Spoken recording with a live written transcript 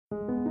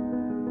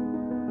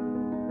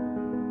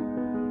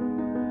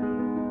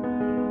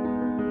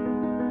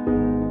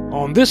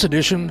on this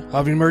edition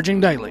of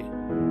Emerging Daily.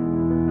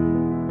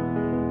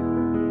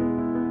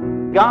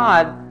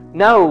 God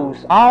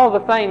knows all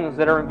the things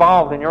that are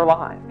involved in your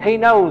life. He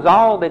knows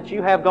all that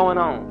you have going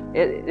on.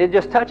 It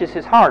just touches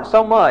His heart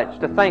so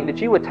much to think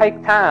that you would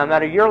take time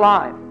out of your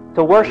life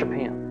to worship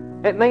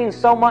Him. It means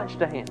so much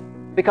to Him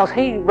because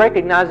He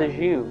recognizes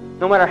you.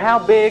 No matter how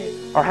big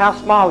or how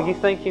small you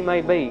think you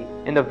may be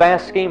in the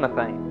vast scheme of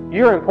things,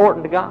 you're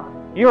important to God.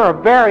 You are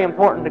very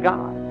important to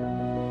God.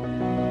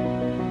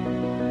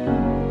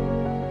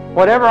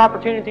 Whatever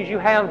opportunities you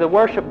have to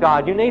worship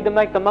God, you need to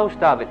make the most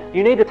of it.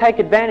 You need to take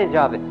advantage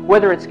of it.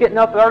 Whether it's getting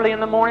up early in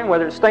the morning,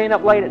 whether it's staying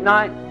up late at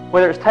night,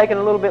 whether it's taking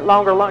a little bit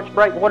longer lunch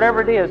break, whatever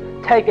it is,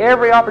 take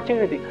every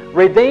opportunity.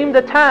 Redeem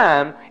the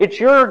time. It's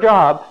your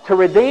job to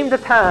redeem the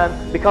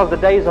time because the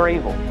days are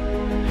evil.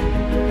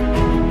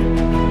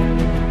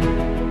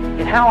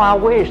 And how I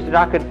wish that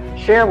I could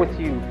share with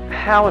you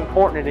how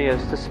important it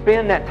is to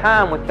spend that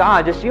time with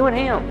God, just you and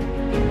Him.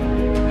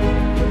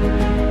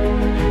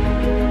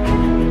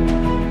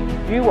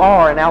 You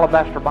are an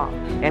alabaster box,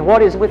 and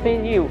what is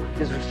within you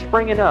is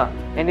springing up,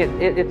 and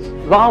it's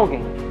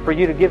longing for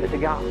you to give it to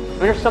God. And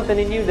there's something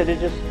in you that is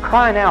just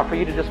crying out for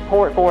you to just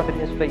pour it forth at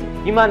His feet.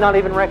 You might not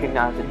even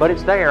recognize it, but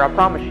it's there, I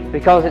promise you,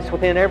 because it's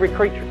within every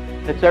creature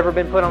that's ever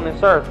been put on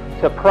this earth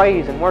to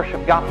praise and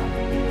worship God.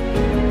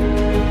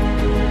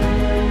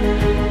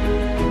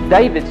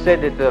 David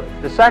said that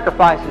the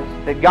sacrifices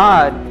that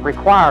God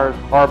requires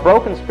are a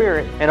broken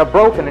spirit and a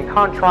broken and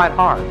contrite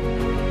heart.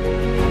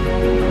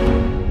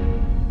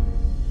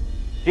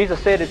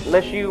 Jesus said,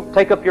 unless you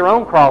take up your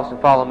own cross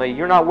and follow me,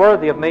 you're not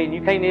worthy of me and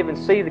you can't even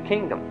see the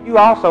kingdom. You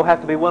also have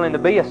to be willing to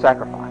be a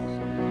sacrifice.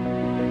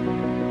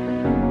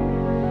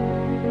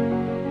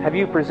 Have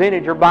you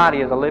presented your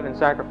body as a living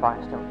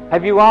sacrifice to Him?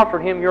 Have you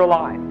offered Him your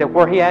life? That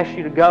where He asks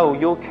you to go,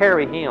 you'll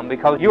carry Him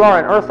because you are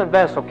an earthen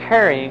vessel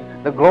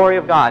carrying the glory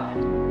of God.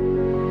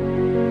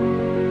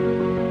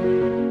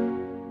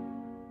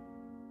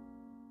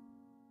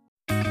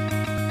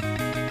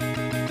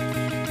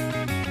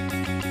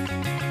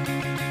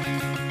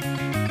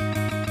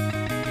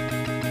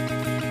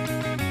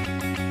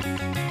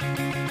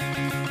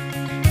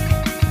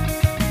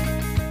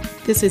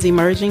 This is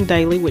Emerging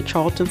Daily with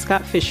Charlton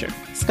Scott Fisher.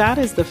 Scott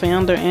is the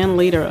founder and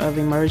leader of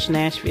Emerge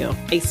Nashville,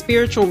 a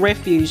spiritual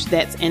refuge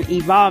that's an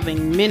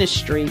evolving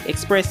ministry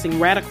expressing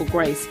radical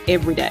grace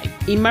every day.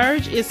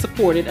 Emerge is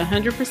supported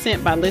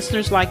 100% by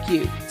listeners like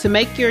you. To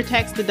make your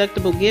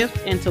tax-deductible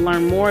gift and to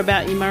learn more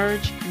about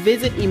Emerge,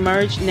 visit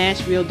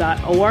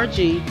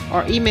emergenashville.org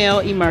or email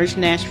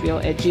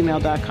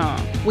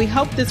emergenashville@gmail.com. We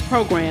hope this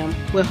program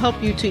will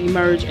help you to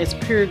emerge as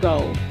pure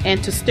gold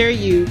and to stir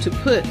you to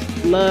put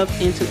love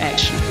into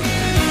action.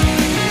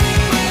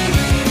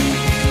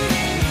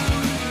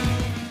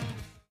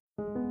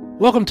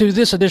 Welcome to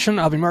this edition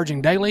of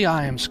Emerging Daily.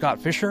 I am Scott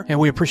Fisher, and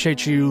we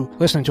appreciate you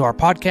listening to our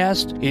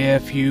podcast.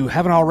 If you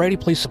haven't already,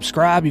 please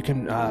subscribe. You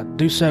can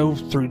do so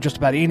through just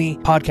about any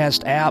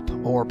podcast app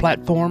or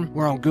platform.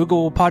 We're on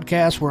Google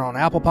Podcasts, we're on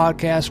Apple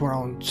Podcasts, we're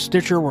on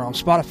Stitcher, we're on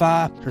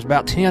Spotify. There's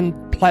about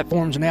 10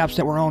 platforms and apps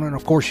that we're on, and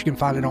of course you can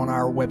find it on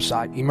our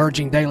website,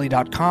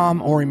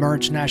 emergingdaily.com or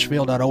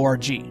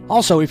emergenashville.org.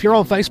 Also, if you're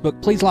on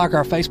Facebook, please like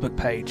our Facebook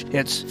page.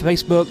 It's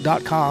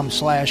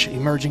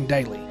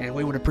facebook.com/emergingdaily, and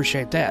we would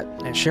appreciate that.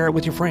 And share it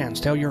with your friends.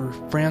 Tell your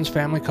friends,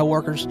 family,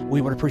 coworkers.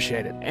 We would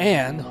appreciate it.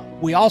 And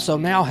we also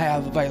now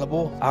have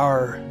available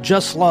our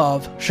Just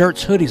Love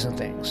shirts, hoodies, and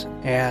things.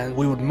 And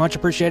we would much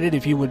appreciate it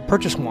if you would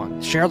purchase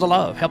one. Share the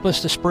love. Help us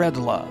to spread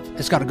the love.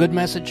 It's got a good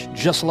message,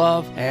 just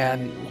love,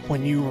 and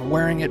when you are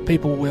wearing it,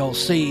 people will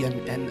see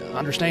and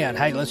understand,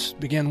 hey, let's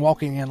begin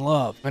walking in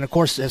love. And of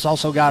course, it's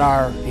also got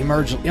our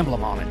Emerge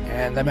emblem on it.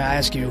 And they may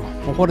ask you,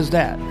 well, what is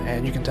that?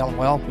 And you can tell them,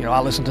 well, I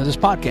listen to this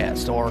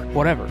podcast or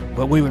whatever.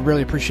 But we would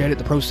really appreciate it.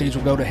 The proceeds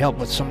will go to help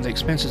with some of the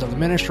expenses of the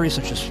ministry,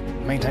 such as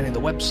maintaining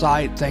the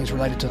website, things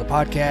related to the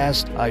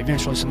podcast,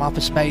 eventually some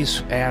office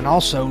space, and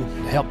also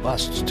help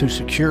us to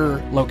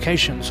secure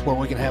locations where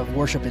we can have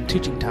worship and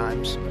teaching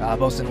times,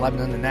 both in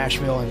Lebanon and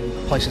Nashville and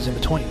places in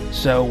between.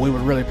 So we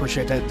would really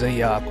appreciate that.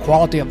 The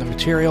quality of the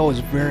material is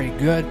very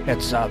good.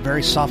 It's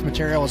very soft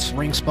material. It's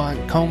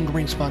combed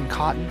ring spun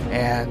cotton,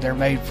 and they're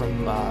made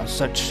from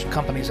such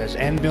companies as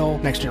Anvil,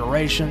 Next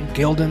Generation,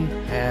 Gildan,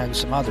 and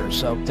some others.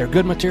 So they're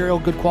good material,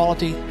 good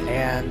quality,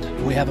 and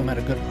we have them at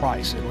a good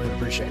price, and we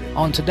appreciate it.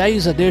 On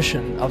today's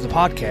edition of the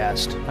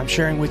podcast, I'm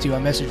sharing with you a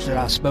message that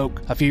I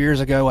spoke a few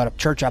years ago at a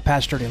church I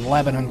pastored in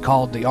Lebanon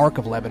called the Ark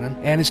of Lebanon,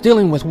 and it's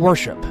dealing with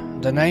worship.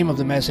 The name of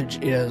the message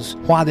is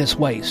Why This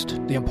Waste?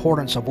 The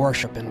Importance of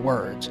Worship in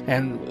Words.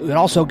 And it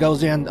also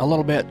goes in a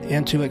little bit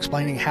into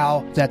explaining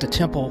how that the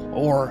temple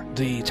or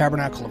the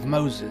tabernacle of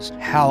Moses,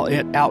 how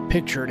it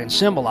outpictured and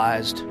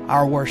symbolized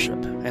our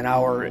worship and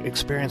our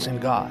experience in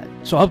God.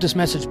 So I hope this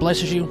message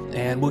blesses you,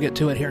 and we'll get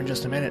to it here in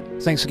just a minute.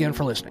 Thanks again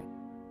for listening.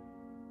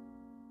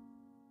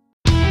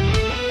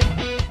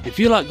 If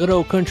you like good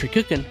old country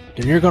cooking,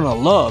 then you're going to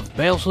love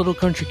Bell's Little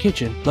Country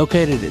Kitchen,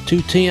 located at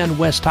 210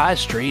 West High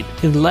Street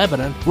in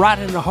Lebanon, right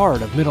in the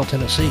heart of Middle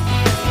Tennessee.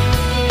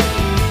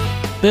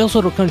 Bill's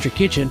Little Country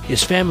Kitchen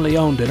is family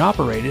owned and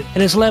operated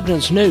and is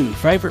Lebanon's new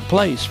favorite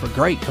place for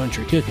great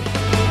country cooking.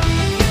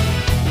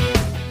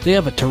 They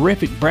have a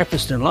terrific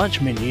breakfast and lunch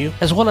menu,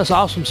 as well as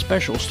awesome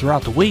specials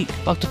throughout the week,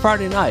 like the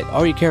Friday night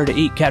all you care to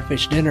eat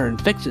catfish dinner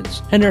and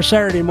fixins, and their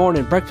Saturday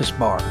morning breakfast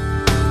bar.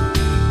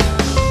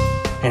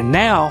 And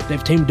now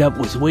they've teamed up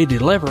with We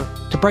Deliver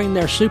to bring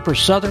their super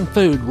southern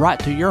food right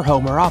to your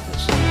home or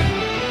office.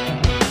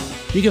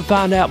 You can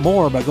find out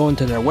more by going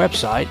to their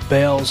website,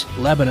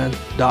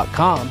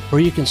 bellslebanon.com,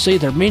 where you can see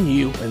their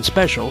menu and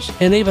specials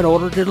and even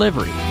order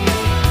delivery.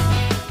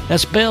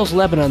 That's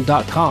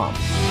bellslebanon.com.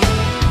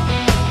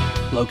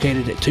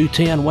 Located at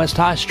 210 West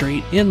High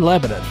Street in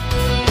Lebanon.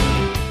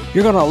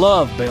 You're going to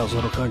love Bell's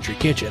Little Country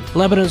Kitchen,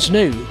 Lebanon's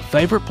new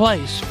favorite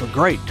place for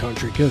great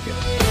country cooking.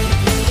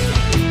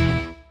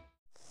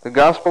 The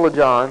Gospel of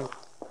John,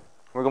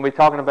 we're going to be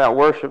talking about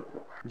worship.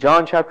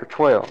 John chapter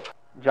 12.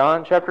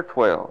 John chapter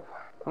 12.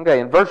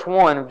 Okay, in verse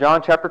 1 of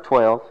John chapter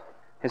 12,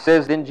 it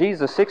says, Then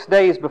Jesus, 6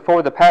 days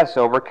before the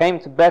Passover, came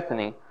to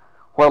Bethany,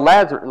 where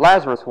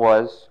Lazarus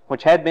was,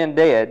 which had been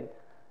dead,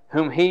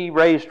 whom he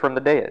raised from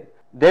the dead.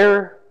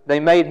 There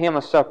they made him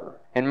a supper,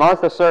 and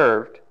Martha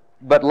served,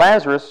 but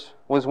Lazarus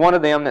was one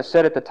of them that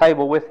sat at the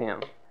table with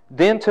him.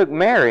 Then took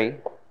Mary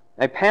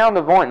a pound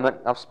of ointment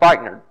of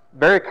spikenard,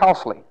 very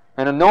costly,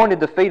 and anointed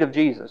the feet of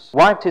Jesus,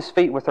 wiped his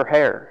feet with her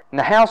hair. And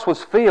the house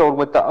was filled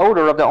with the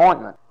odor of the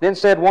ointment. Then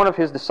said one of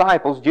his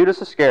disciples,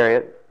 Judas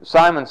Iscariot,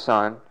 Simon's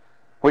son,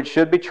 which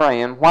should betray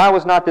him, Why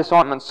was not this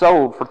ointment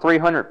sold for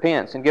 300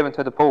 pence and given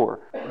to the poor?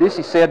 This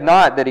he said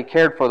not that he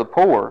cared for the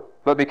poor,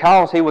 but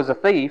because he was a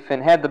thief,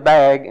 and had the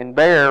bag, and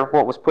bare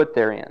what was put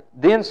therein.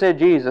 Then said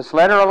Jesus,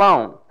 Let her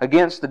alone.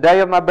 Against the day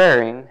of my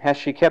burying hath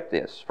she kept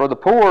this. For the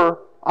poor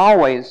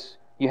always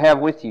you have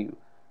with you,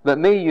 but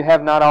me you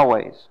have not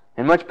always.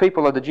 And much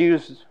people of the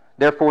Jews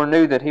therefore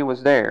knew that he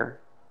was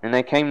there. And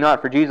they came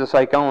not for Jesus'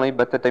 sake only,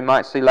 but that they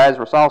might see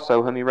Lazarus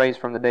also, whom he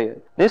raised from the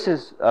dead. This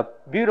is a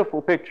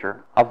beautiful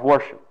picture of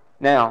worship.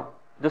 Now,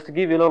 just to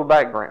give you a little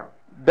background,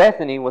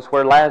 Bethany was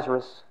where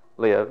Lazarus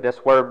lived. That's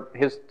where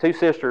his two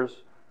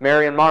sisters,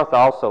 Mary and Martha,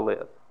 also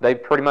lived. They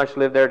pretty much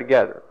lived there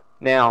together.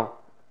 Now,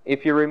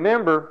 if you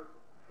remember,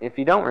 if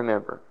you don't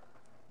remember,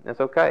 that's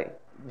okay.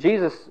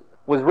 Jesus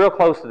was real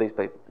close to these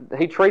people.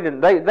 He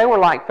treated them, they were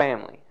like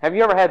family. Have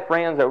you ever had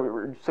friends that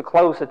were so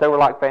close that they were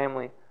like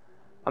family?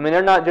 I mean,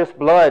 they're not just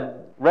blood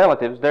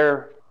relatives.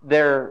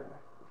 They're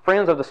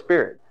friends of the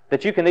Spirit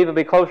that you can even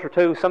be closer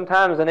to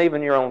sometimes than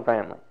even your own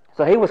family.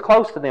 So he was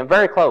close to them,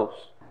 very close.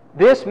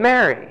 This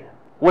Mary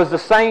was the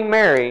same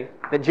Mary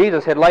that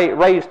Jesus had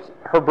raised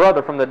her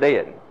brother from the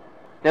dead.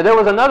 Now, there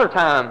was another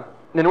time,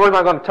 and we're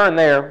not going to turn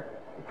there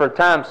for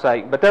time's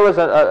sake, but there was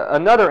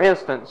another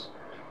instance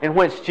in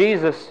which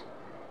Jesus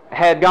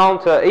had gone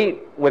to eat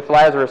with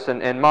Lazarus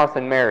and Martha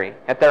and Mary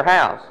at their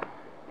house.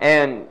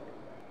 And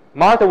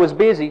Martha was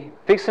busy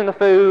fixing the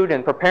food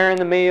and preparing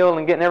the meal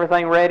and getting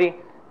everything ready.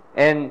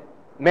 And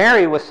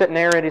Mary was sitting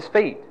there at his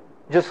feet,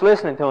 just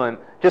listening to him,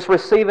 just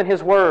receiving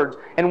his words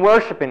and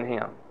worshiping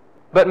him.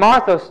 But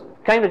Martha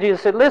came to Jesus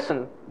and said,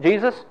 Listen,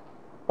 Jesus,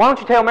 why don't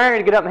you tell Mary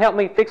to get up and help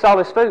me fix all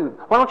this food?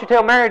 Why don't you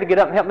tell Mary to get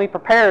up and help me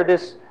prepare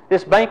this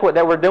banquet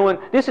that we're doing?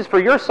 This is for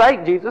your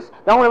sake, Jesus.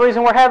 The only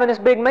reason we're having this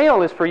big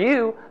meal is for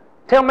you.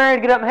 Tell Mary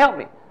to get up and help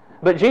me.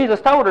 But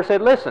Jesus told her,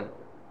 said, Listen,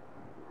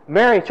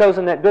 Mary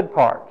chosen that good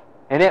part,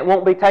 and it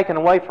won't be taken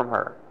away from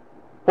her.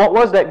 What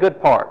was that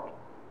good part?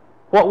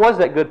 What was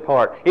that good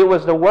part? It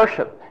was the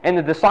worship and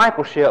the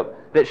discipleship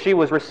that she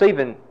was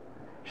receiving.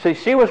 See,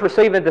 she was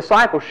receiving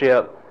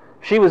discipleship.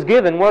 She was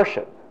given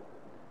worship.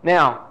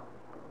 Now,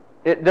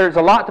 there's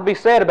a lot to be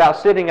said about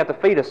sitting at the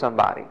feet of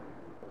somebody.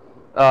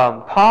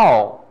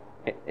 Paul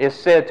is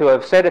said to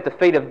have sat at the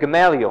feet of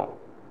Gamaliel,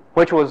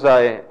 which was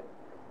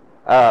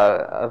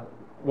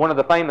one of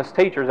the famous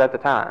teachers at the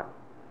time.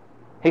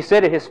 He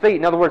sat at his feet.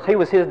 In other words, he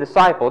was his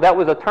disciple. That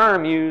was a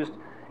term used.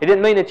 It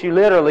didn't mean that you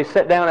literally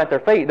sat down at their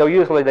feet, though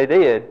usually they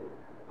did.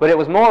 But it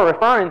was more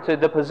referring to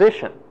the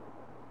position.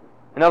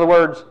 In other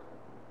words,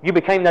 you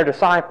became their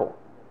disciple.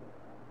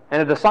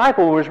 And a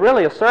disciple was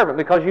really a servant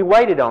because you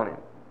waited on him.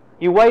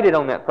 You waited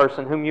on that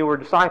person whom you were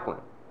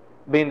discipling,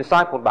 being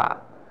discipled by.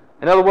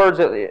 In other words,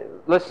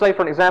 let's say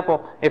for an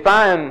example, if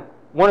I am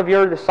one of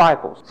your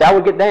disciples, so I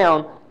would get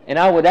down and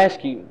I would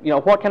ask you,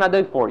 what can I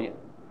do for you?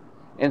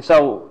 And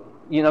so,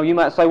 you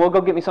might say, well,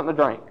 go get me something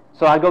to drink.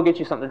 So I'd go get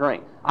you something to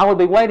drink. I would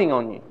be waiting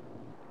on you.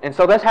 And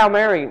so that's how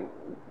Mary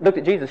looked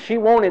at Jesus. She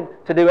wanted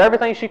to do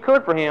everything she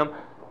could for him,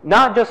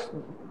 not just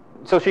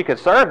so she could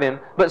serve him,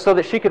 but so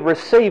that she could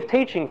receive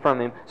teaching from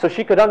him, so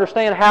she could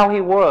understand how he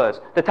was,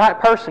 the type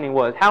of person he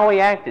was, how he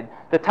acted,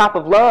 the type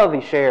of love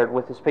he shared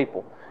with his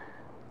people.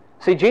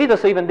 See,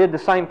 Jesus even did the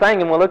same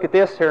thing, and we'll look at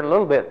this here in a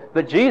little bit,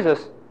 but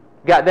Jesus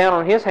got down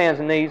on his hands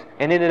and knees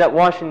and ended up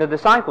washing the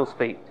disciples'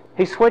 feet.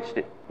 He switched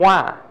it.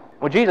 Why?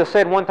 Well, Jesus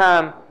said one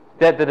time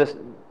that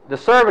the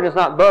servant is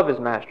not above his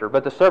master,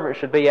 but the servant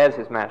should be as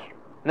his master.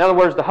 In other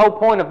words, the whole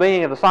point of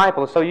being a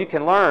disciple is so you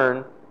can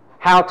learn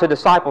how to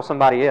disciple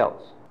somebody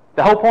else.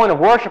 The whole point of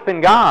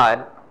worshiping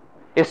God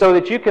is so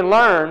that you can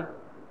learn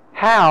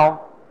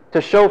how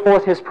to show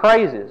forth His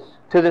praises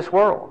to this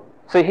world.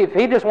 See, if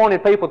He just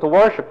wanted people to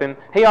worship Him,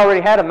 He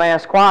already had a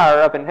mass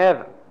choir up in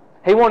heaven.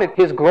 He wanted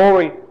His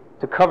glory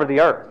to cover the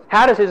earth.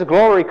 How does His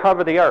glory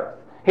cover the earth?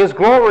 His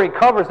glory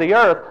covers the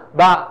earth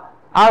by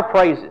our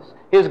praises.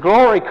 His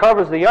glory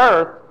covers the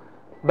earth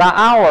by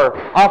our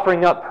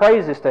offering up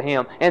praises to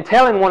Him and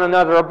telling one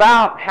another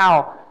about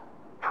how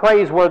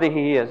praiseworthy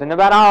He is and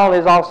about all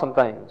His awesome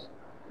things.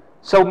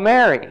 So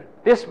Mary,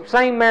 this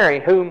same Mary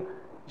whom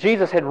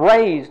Jesus had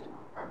raised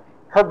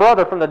her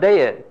brother from the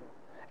dead,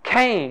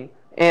 came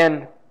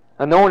and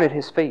anointed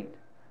His feet.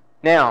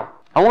 Now,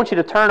 I want you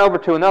to turn over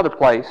to another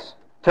place.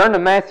 Turn to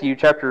Matthew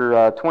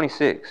chapter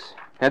 26.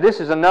 Now this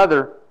is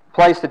another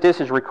place that this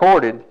is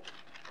recorded,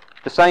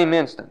 the same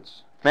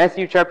instance.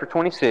 Matthew chapter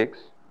 26.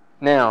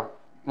 Now,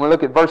 we'll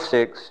look at verse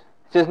 6.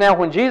 It says, "Now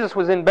when Jesus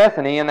was in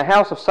Bethany in the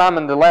house of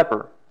Simon the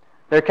leper,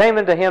 there came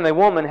unto Him a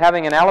woman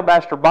having an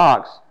alabaster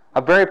box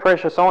of very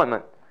precious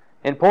ointment,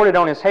 and poured it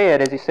on His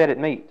head as He sat at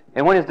meat.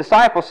 And when His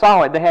disciples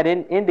saw it, they had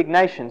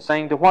indignation,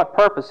 saying, To what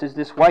purpose is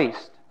this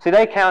waste? See,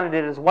 they counted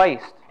it as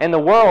waste. And the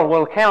world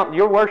will count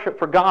your worship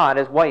for God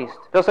as waste.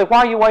 They'll say, why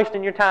are you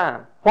wasting your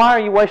time? Why are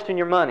you wasting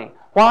your money?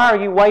 Why are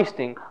you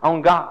wasting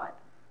on God?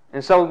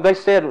 And so they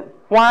said,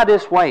 why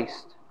this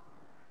waste?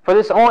 For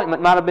this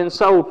ointment might have been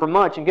sold for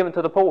much and given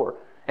to the poor.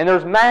 And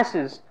there's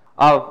masses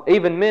of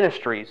even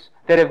ministries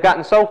that have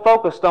gotten so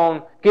focused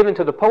on giving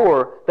to the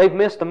poor, they've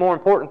missed the more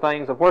important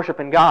things of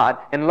worshiping God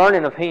and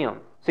learning of Him.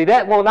 See,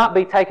 that will not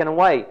be taken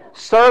away.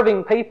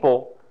 Serving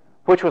people,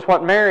 which was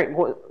what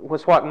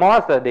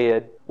Martha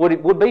did,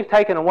 would be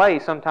taken away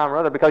sometime or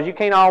other, because you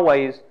can't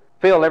always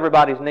fill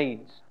everybody's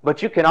needs.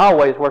 But you can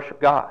always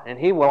worship God, and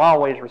He will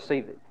always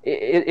receive it.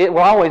 It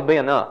will always be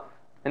enough.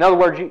 In other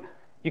words,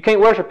 you can't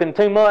worship Him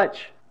too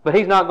much, but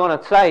He's not going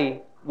to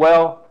say,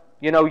 well,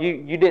 you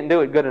didn't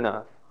do it good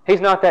enough.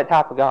 He's not that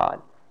type of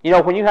God.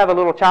 When you have a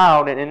little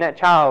child and that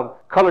child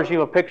colors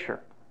you a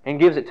picture and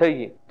gives it to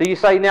you, do you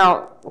say,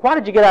 now, why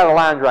did you get out of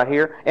lines right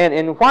here?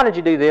 And why did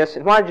you do this?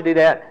 And why did you do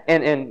that?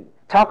 And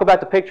talk about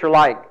the picture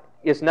like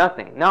it's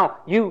nothing. No,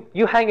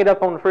 you hang it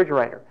up on the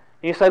refrigerator.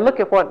 And you say, look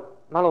at what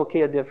my little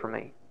kid did for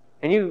me.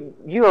 And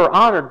you are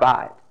honored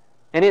by it.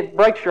 And it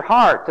breaks your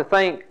heart to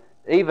think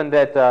even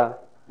that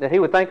He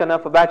would think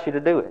enough about you to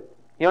do it.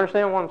 You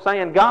understand what I'm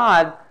saying?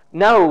 God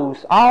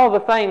knows all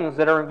the things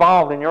that are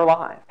involved in your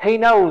life. He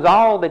knows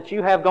all that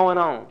you have going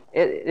on.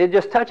 It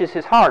just touches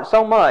His heart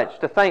so much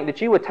to think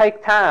that you would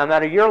take time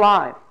out of your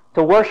life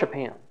to worship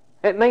Him.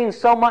 It means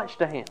so much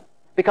to Him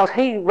because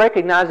He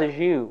recognizes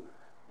you,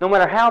 no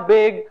matter how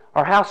big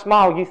or how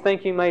small you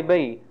think you may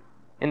be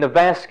in the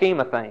vast scheme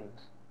of things.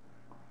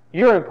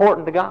 You're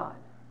important to God.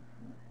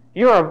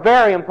 You are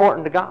very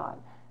important to God.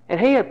 And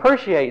He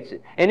appreciates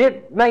it. And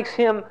it makes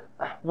Him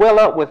well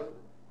up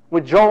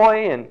with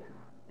joy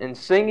and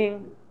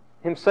singing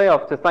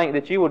Himself to think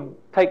that you would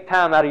take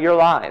time out of your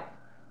life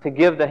to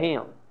give to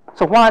Him.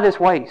 So why this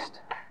waste?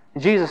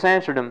 And Jesus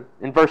answered him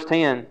in verse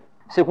 10.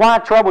 He said, why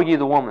trouble you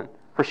the woman?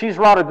 For she's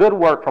wrought a good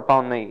work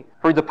upon me.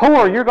 For the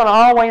poor you're going to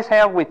always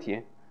have with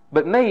you,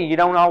 but me you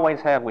don't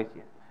always have with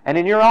you. And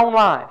in your own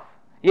life,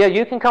 yeah,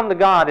 you can come to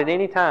God at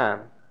any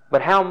time,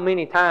 but how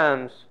many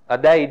times a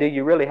day do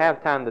you really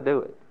have time to do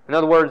it? In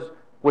other words,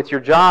 with your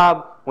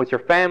job, with your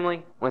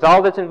family, with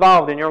all that's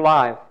involved in your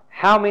life,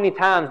 how many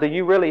times do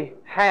you really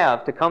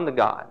have to come to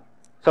God?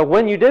 So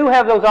when you do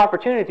have those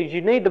opportunities,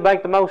 you need to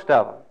make the most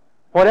of them.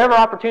 Whatever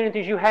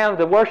opportunities you have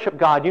to worship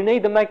God, you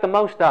need to make the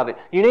most of it.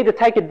 You need to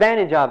take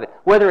advantage of it.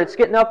 Whether it's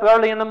getting up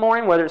early in the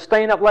morning, whether it's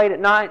staying up late at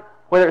night,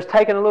 whether it's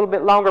taking a little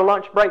bit longer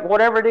lunch break,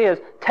 whatever it is,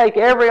 take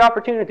every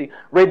opportunity.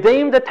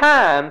 Redeem the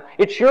time.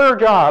 It's your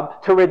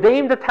job to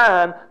redeem the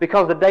time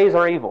because the days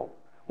are evil.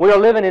 We are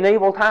living in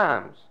evil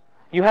times.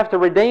 You have to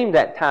redeem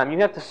that time. You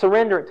have to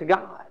surrender it to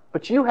God.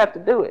 But you have to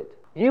do it.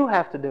 You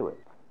have to do it.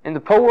 And the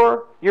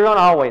poor, you're going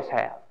to always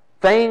have.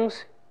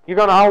 Things, you're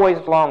going to always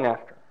long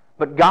after.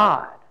 But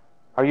God,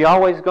 are you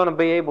always going to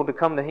be able to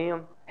come to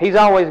Him? He's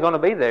always going to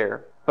be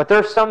there. But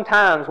there's some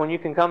times when you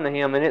can come to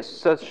Him and it's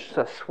such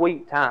a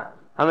sweet time.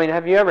 I mean,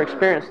 have you ever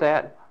experienced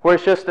that? Where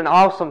it's just an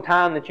awesome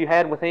time that you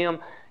had with Him?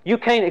 You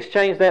can't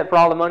exchange that for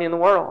all the money in the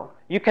world.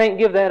 You can't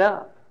give that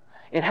up.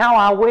 And how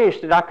I wish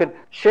that I could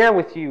share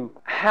with you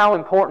how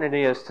important it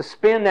is to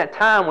spend that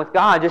time with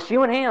God, just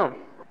you and Him.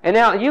 And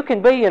now you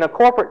can be in a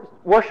corporate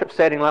worship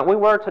setting like we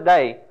were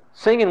today,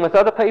 singing with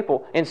other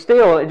people, and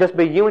still it just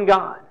be you and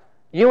God.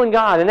 You and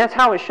God. And that's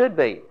how it should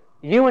be.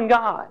 You and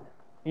God.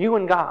 You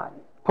and God.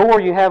 Poor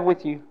you have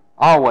with you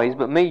always,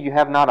 but me you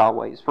have not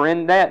always. For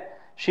in that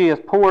she has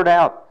poured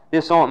out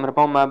this ointment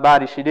upon my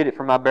body, she did it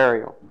for my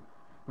burial.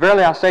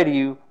 Verily I say to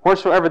you,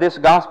 wheresoever this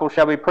gospel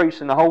shall be preached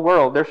in the whole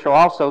world, there shall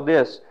also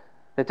this,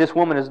 that this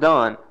woman has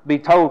done, be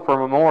told for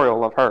a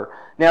memorial of her.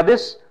 Now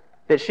this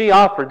that she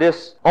offered,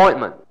 this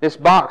ointment, this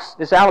box,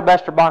 this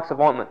alabaster box of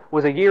ointment,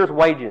 was a year's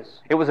wages.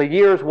 It was a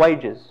year's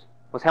wages,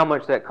 was how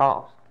much that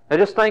cost. Now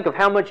just think of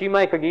how much you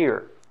make a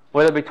year,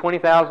 whether it be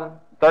 $20,000,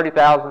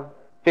 $30,000,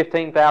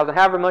 $15,000,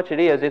 however much it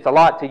is, it's a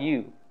lot to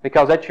you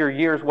because that's your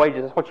year's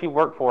wages. That's what you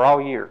worked for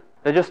all year.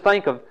 Now just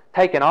think of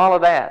taking all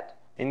of that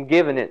and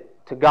given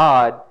it to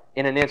God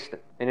in an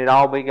instant, and it'd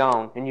all be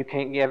gone, and you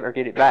can't ever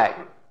get it back.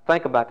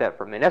 Think about that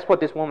for a minute. That's what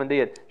this woman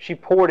did. She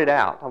poured it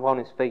out upon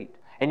his feet.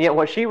 And yet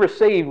what she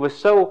received was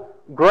so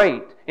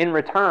great in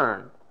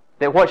return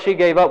that what she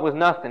gave up was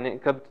nothing.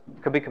 It could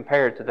be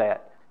compared to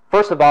that.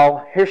 First of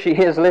all, here she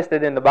is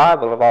listed in the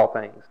Bible of all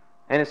things.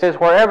 And it says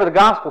wherever the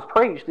gospel's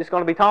preached, it's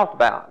going to be talked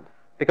about.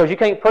 Because you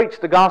can't preach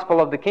the gospel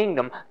of the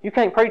kingdom. You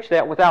can't preach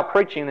that without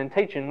preaching and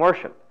teaching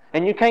worship.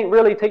 And you can't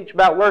really teach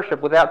about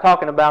worship without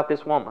talking about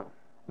this woman.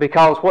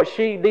 Because what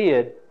she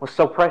did was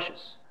so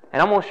precious.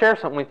 And I'm going to share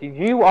something with you.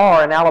 You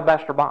are an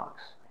alabaster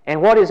box.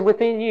 And what is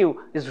within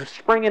you is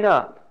springing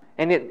up.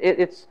 And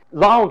it's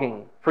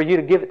longing for you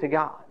to give it to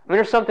God. I mean,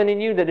 there's something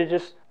in you that is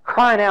just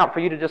crying out for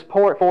you to just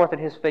pour it forth at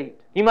His feet.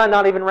 You might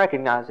not even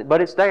recognize it,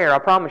 but it's there, I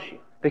promise you.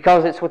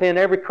 Because it's within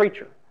every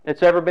creature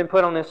that's ever been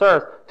put on this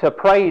earth to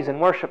praise and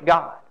worship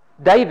God.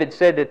 David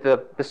said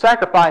that the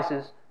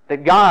sacrifices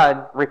that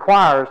God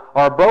requires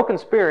are a broken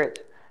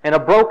spirit and a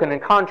broken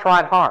and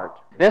contrite heart.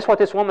 And that's what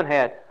this woman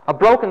had. A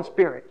broken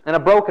spirit and a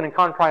broken and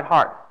contrite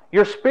heart.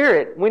 Your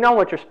spirit, we know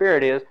what your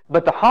spirit is,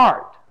 but the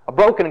heart, a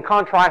broken and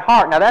contrite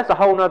heart, now that's a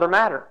whole other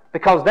matter.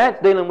 Because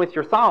that's dealing with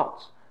your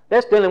thoughts.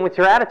 That's dealing with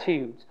your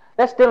attitudes.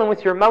 That's dealing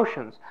with your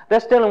emotions.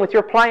 That's dealing with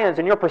your plans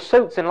and your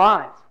pursuits in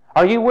life.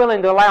 Are you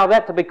willing to allow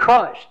that to be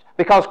crushed?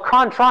 Because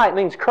contrite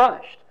means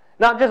crushed.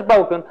 Not just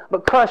broken,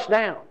 but crushed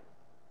down.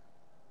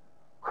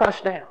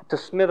 Crushed down to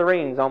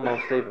smithereens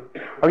almost even.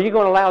 Are you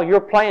going to allow your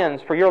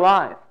plans for your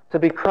life to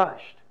be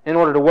crushed in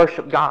order to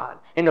worship God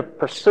and to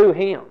pursue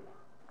Him?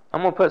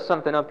 I'm going to put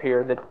something up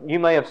here that you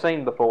may have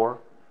seen before.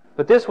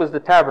 But this was the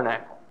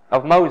tabernacle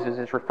of Moses,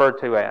 it's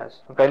referred to as.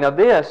 Okay, now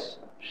this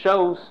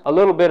shows a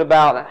little bit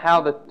about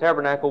how the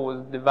tabernacle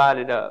was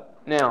divided up.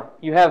 Now,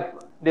 you have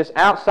this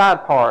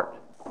outside part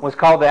was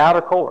called the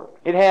outer court.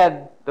 It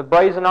had the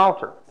brazen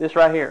altar, this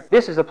right here.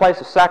 This is a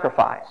place of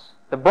sacrifice.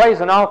 The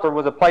brazen altar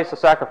was a place of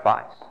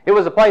sacrifice. It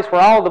was a place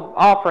where all the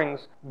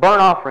offerings,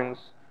 burnt offerings,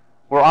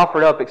 were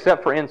offered up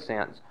except for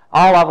incense.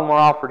 All of them were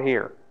offered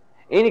here.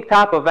 Any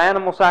type of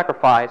animal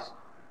sacrifice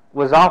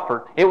was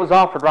offered. It was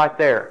offered right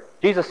there.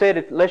 Jesus said,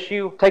 unless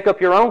you take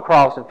up your own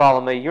cross and follow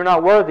me, you're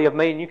not worthy of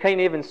me and you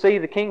can't even see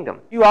the kingdom.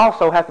 You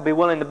also have to be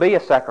willing to be a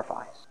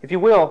sacrifice. If you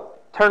will,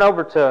 turn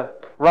over to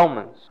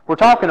Romans. We're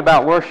talking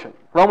about worship.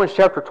 Romans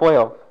chapter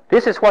 12.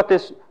 This is what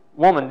this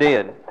woman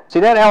did. See,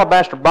 that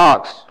alabaster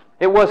box,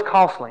 it was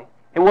costly.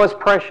 It was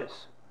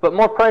precious. But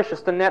more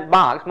precious than that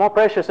box, more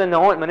precious than the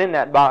ointment in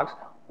that box,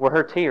 were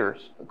her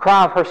tears. The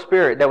cry of her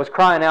spirit that was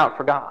crying out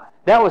for God.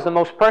 That was the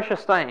most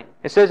precious thing.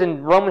 It says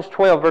in Romans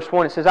 12, verse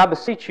 1, it says, I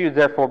beseech you,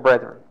 therefore,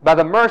 brethren, by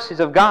the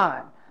mercies of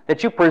God,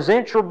 that you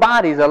present your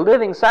bodies a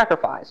living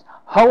sacrifice,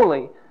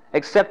 holy,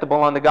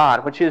 acceptable unto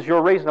God, which is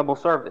your reasonable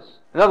service.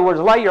 In other words,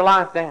 lay your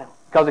life down.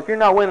 Because if you're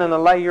not willing to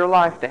lay your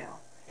life down,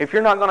 if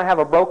you're not going to have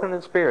a broken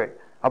in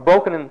spirit, a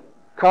broken and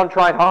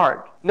contrite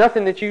heart,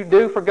 nothing that you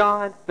do for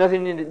God,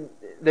 nothing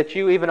that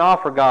you even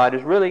offer God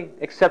is really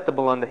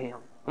acceptable unto Him.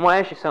 I'm going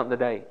to ask you something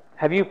today.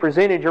 Have you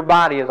presented your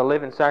body as a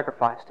living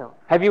sacrifice to Him?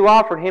 Have you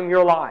offered Him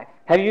your life?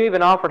 Have you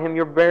even offered Him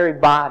your very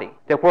body?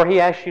 That where He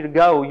asks you to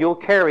go, you'll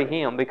carry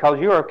Him because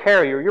you're a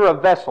carrier, you're a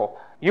vessel.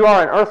 You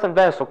are an earthen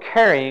vessel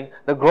carrying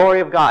the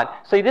glory of God.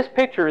 See, this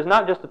picture is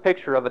not just a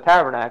picture of a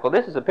tabernacle.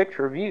 This is a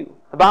picture of you.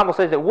 The Bible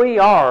says that we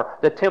are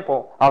the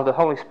temple of the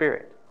Holy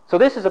Spirit. So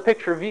this is a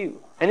picture of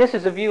you. And this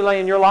is of you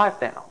laying your life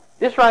down.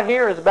 This right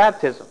here is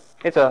baptism.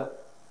 It's a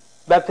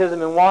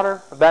baptism in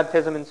water, a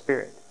baptism in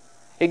spirit.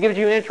 It gives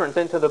you entrance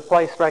into the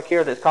place right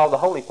here that's called the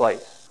holy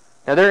place.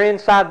 Now they're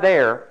inside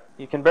there.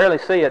 You can barely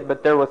see it,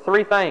 but there were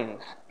three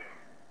things.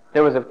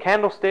 There was a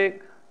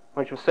candlestick,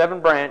 which was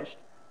 7-branched.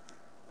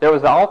 There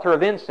was the altar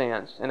of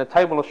incense and a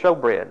table of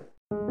showbread.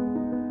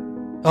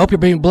 I hope you're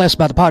being blessed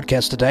by the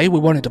podcast today. We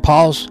wanted to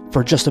pause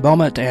for just a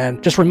moment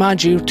and just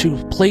remind you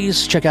to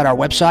please check out our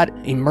website,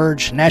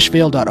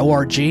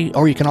 emergenashville.org,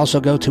 or you can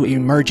also go to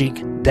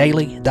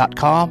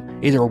emergingdaily.com.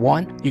 Either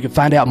one. You can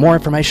find out more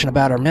information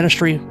about our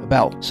ministry,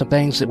 about some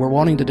things that we're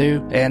wanting to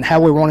do, and how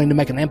we're wanting to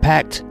make an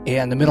impact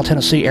in the Middle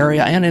Tennessee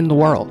area and in the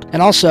world.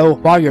 And also,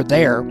 while you're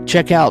there,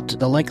 check out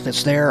the link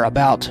that's there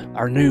about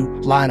our new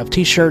line of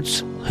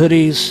t-shirts,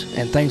 hoodies,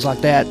 and things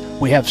like that.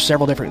 We have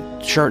several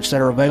different shirts that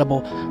are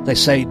available. They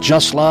say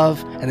Just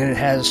Love, and then it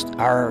has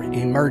our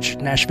Emerge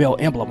Nashville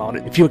emblem on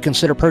it. If you would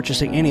consider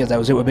purchasing any of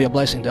those, it would be a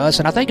blessing to us,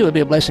 and I think it would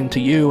be a blessing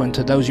to you and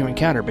to those you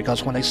encounter,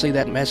 because when they see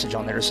that message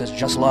on there, it says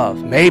Just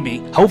Love. Maybe,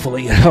 hopefully,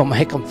 it'll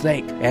make them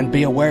think and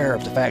be aware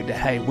of the fact that,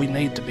 hey, we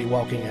need to be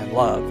walking in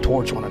love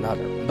towards one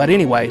another. But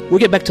anyway, we'll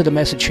get back to the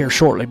message here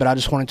shortly, but I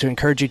just wanted to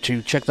encourage you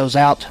to check those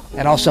out.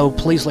 And also,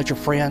 please let your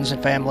friends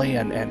and family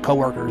and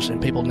coworkers and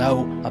people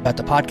know about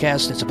the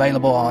podcast. It's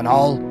available on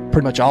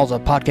pretty much all the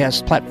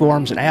podcast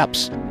platforms and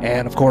apps.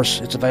 And of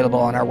course, it's available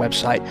on our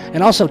website.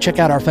 And also check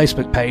out our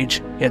Facebook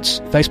page. It's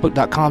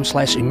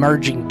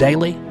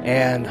facebook.com/emergingdaily.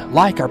 And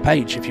like our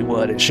page if you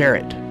would, and share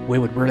it. We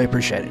would really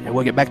appreciate it. And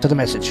we'll get back to the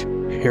message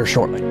here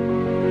shortly.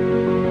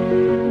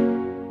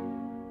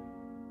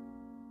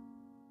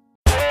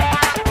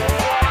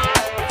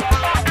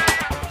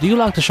 Do you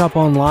like to shop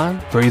online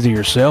for either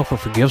yourself or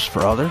for gifts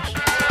for others?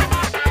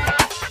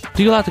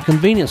 Do you like the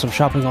convenience of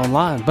shopping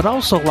online, but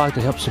also like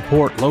to help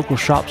support local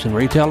shops and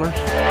retailers?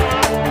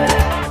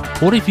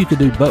 What if you could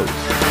do both?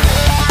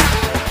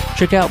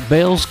 Check out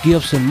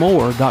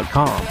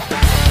BellsGiftsAndMore.com.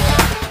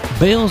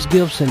 Bell's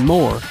Gifts and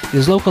More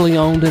is locally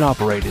owned and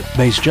operated,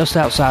 based just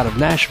outside of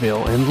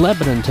Nashville in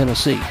Lebanon,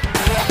 Tennessee.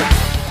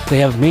 They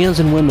have men's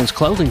and women's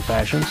clothing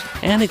fashions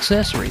and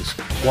accessories,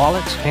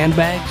 wallets,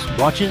 handbags,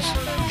 watches,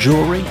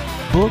 jewelry,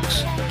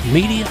 books,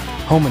 media,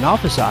 home and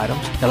office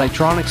items,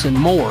 electronics, and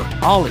more,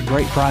 all at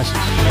great prices.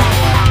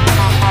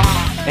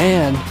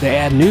 And they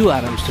add new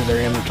items to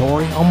their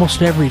inventory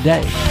almost every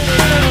day.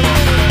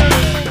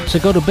 So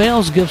go to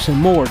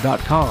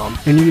BellsGiftsAndMore.com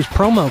and use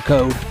promo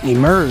code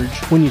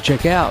EMERGE when you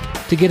check out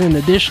to get an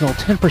additional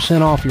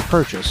 10% off your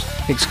purchase,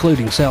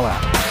 excluding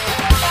sellout.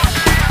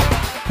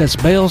 That's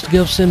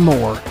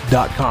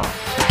BellsGiftsAndMore.com.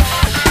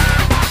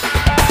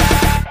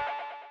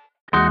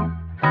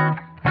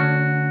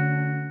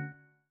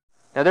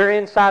 Now they're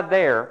inside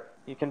there.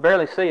 You can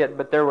barely see it,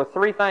 but there were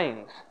three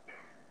things.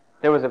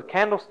 There was a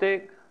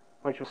candlestick,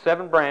 which was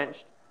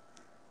 7-branched.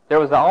 There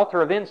was the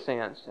altar of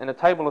incense and a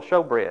table of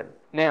showbread.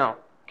 Now,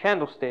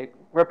 candlestick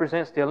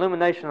represents the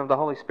illumination of the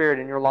Holy Spirit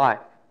in your life.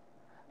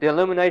 The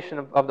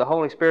illumination of the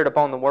Holy Spirit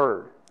upon the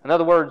Word. In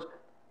other words,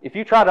 if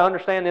you try to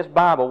understand this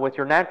Bible with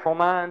your natural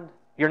mind,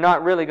 you're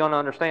not really going to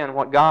understand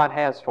what God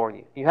has for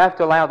you. You have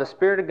to allow the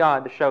Spirit of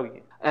God to show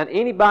you. And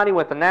anybody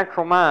with a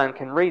natural mind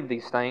can read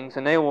these things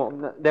and they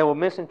will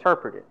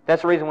misinterpret it.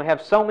 That's the reason we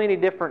have so many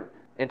different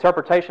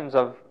interpretations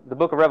of the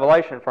book of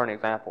Revelation, for an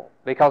example.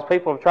 Because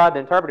people have tried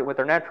to interpret it with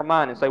their natural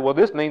mind and say, well,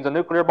 this means a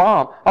nuclear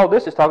bomb. Oh,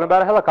 this is talking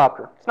about a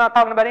helicopter. It's not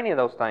talking about any of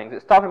those things.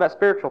 It's talking about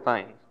spiritual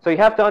things. So you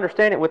have to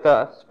understand it with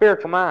a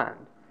spiritual mind.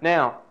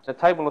 Now, the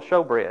table of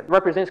showbread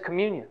represents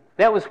communion.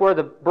 That was where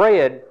the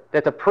bread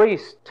that the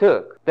priest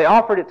took. They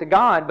offered it to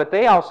God, but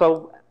they ate off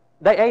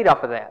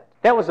of that.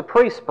 That was the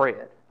priest's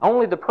bread.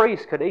 Only the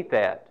priest could eat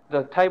that,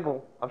 the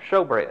table of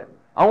showbread.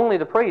 Only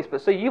the priest.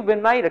 But see, you've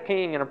been made a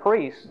king and a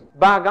priest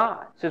by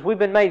God. It says we've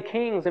been made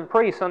kings and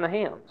priests unto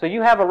Him. So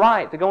you have a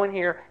right to go in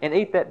here and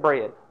eat that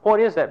bread. What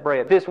is that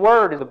bread? This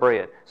Word is the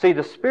bread. See,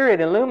 the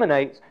Spirit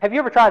illuminates. Have you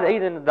ever tried to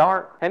eat in the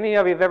dark? How many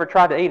of you have ever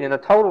tried to eat in a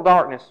total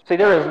darkness? See,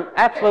 there is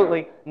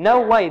absolutely no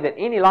way that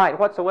any light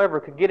whatsoever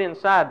could get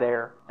inside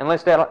there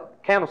unless that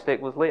candlestick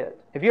was lit.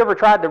 Have you ever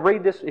tried to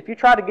read this? If you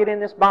try to get in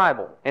this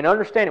Bible and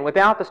understand it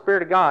without the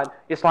Spirit of God,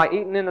 it's like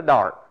eating in the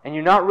dark. And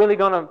you're not really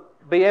going to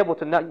be able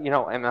to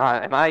know,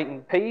 am I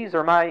eating peas or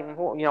am I eating,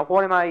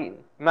 what am I eating?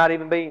 You might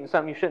even be eating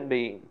something you shouldn't be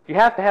eating. You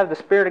have to have the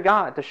Spirit of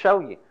God to show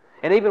you.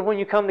 And even when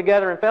you come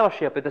together in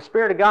fellowship, if the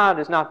Spirit of God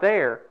is not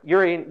there,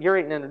 you're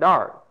eating in the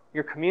dark.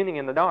 You're communing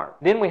in the dark.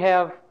 Then we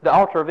have the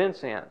altar of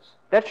incense.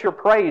 That's your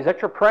praise.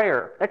 That's your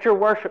prayer. That's your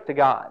worship to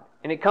God.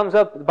 And it comes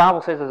up, the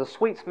Bible says, as a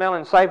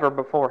sweet-smelling savor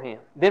before Him.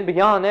 Then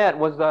beyond that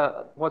was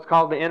what's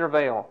called the inner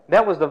veil.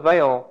 That was the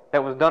veil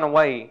that was done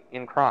away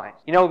in Christ.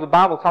 You know, the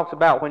Bible talks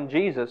about when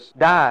Jesus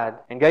died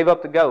and gave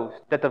up the ghost,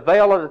 that the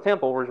veil of the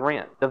temple was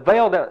rent. The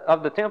veil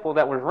of the temple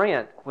that was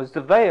rent was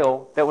the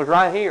veil that was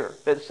right here,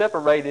 that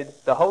separated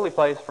the holy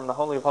place from the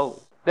Holy of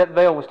Holies. That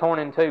veil was torn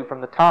in two from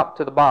the top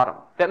to the bottom.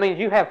 That means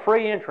you have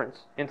free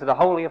entrance into the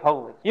Holy of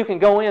Holies. You can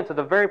go into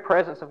the very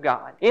presence of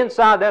God.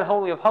 Inside that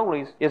Holy of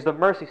Holies is the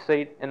mercy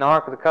seat and the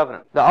Ark of the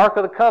Covenant. The Ark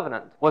of the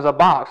Covenant was a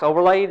box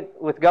overlaid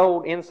with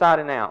gold inside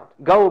and out.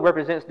 Gold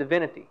represents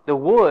divinity. The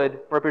wood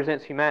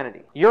represents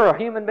humanity. You're a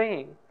human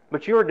being,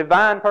 but you're a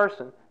divine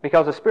person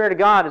because the Spirit of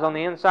God is on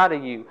the inside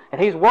of you.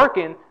 And He's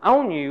working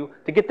on you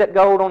to get that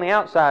gold on the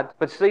outside.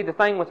 But see, the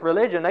thing with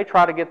religion, they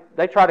try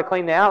to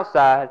clean the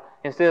outside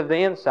instead of the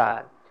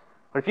inside.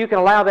 But if you can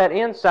allow that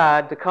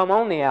inside to come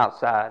on the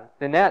outside,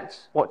 then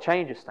that's what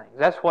changes things.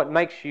 That's what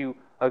makes you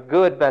a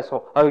good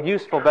vessel, a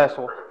useful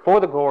vessel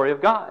for the glory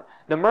of God.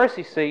 The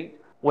mercy seat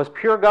was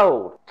pure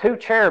gold, 2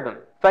 cherubim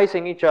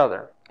facing each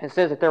other. It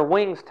says that their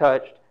wings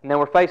touched and they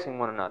were facing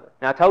one another.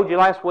 Now I told you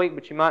last week,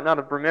 but you might not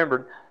have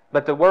remembered,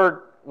 but the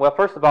word, well,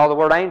 first of all, the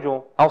word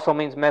angel also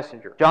means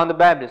messenger. John the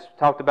Baptist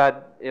talked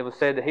about, it was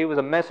said that he was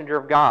a messenger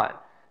of God.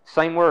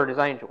 Same word as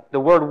angel. The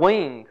word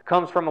wing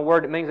comes from a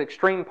word that means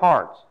extreme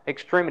parts,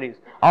 extremities.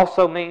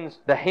 Also means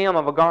the hem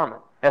of a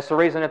garment. That's the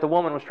reason that the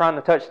woman was trying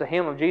to touch the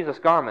hem of Jesus'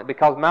 garment,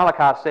 because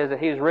Malachi says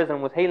that He is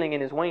risen with healing in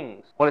His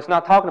wings. Well, it's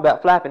not talking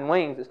about flapping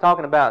wings. It's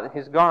talking about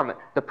His garment,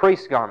 the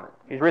priest's garment.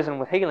 He's risen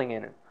with healing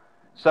in it.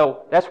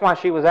 So that's why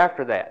she was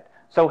after that.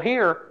 So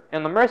here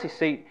in the mercy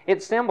seat,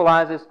 it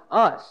symbolizes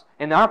us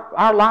and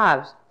our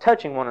lives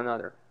touching one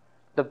another.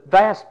 The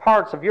vast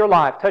parts of your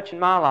life touching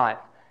my life.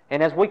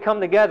 And as we come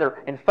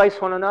together and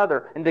face one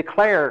another and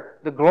declare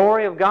the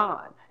glory of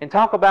God and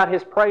talk about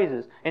His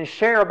praises and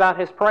share about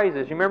His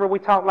praises. You remember we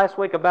talked last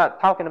week about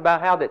talking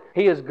about how that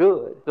He is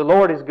good. The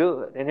Lord is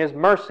good and His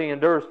mercy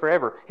endures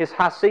forever. His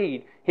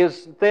hasid,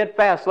 His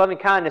steadfast loving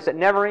kindness that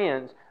never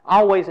ends.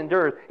 always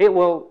endures. It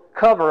will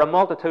cover a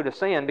multitude of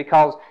sin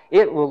because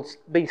it will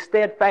be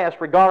steadfast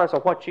regardless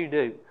of what you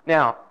do.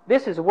 Now,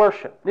 this is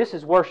worship. This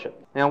is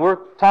worship. Now,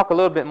 we'll talk a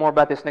little bit more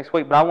about this next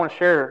week, but I want to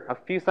share a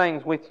few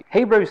things with you.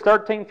 Hebrews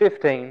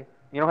 13:15,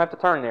 you don't have to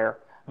turn there,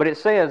 but it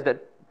says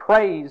that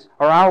praise,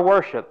 or our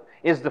worship,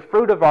 is the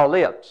fruit of our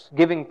lips,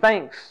 giving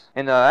thanks.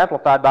 In the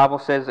Amplified Bible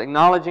says,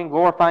 acknowledging,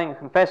 glorifying, and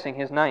confessing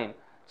His name.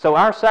 So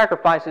our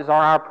sacrifices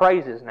are our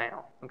praises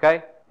now,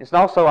 okay? It's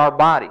also our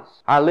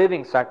bodies, our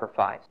living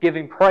sacrifice,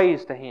 giving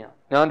praise to Him.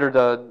 Now, under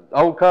the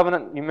Old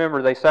Covenant, you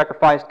remember they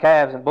sacrificed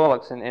calves and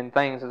bullocks and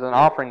things as an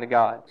offering to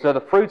God. So the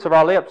fruits of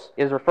our lips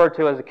is referred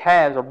to as the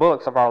calves or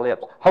bullocks of our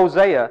lips.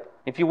 Hosea,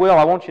 if you will,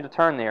 I want you to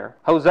turn there.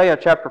 Hosea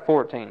chapter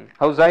 14.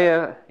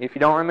 Hosea, if you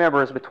don't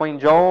remember, is between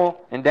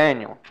Joel and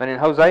Daniel. But in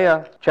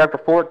Hosea chapter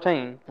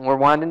 14, we're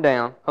winding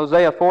down.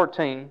 Hosea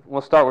 14,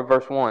 we'll start with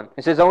verse 1.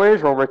 It says, O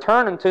Israel,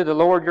 return unto the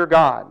Lord your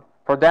God,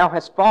 for thou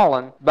hast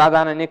fallen by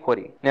thine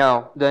iniquity.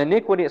 Now, the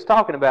iniquity it's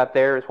talking about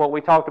there is what we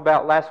talked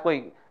about last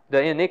week.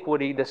 The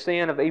iniquity, the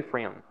sin of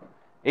Ephraim.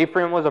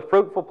 Ephraim was a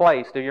fruitful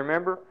place. Do you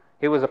remember?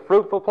 It was a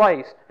fruitful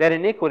place. That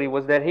iniquity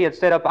was that he had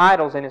set up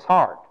idols in his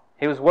heart.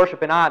 He was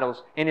worshiping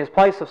idols in his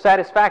place of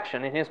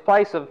satisfaction, in his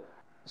place of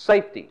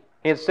safety.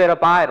 He had set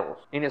up idols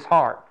in his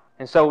heart.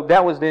 And so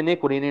that was the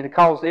iniquity, and it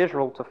caused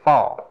Israel to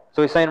fall.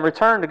 So he's saying,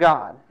 return to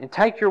God, and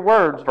take your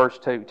words, verse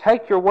 2.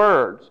 Take your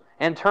words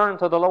and turn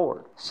to the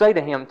Lord. Say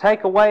to Him,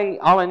 take away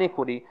all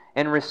iniquity,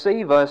 and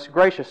receive us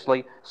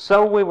graciously,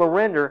 so we will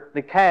render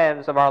the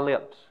calves of our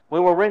lips.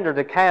 We will render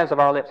the calves of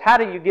our lips. How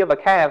do you give a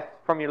calf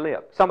from your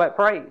lips? He's talking about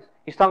praise.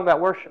 He's talking about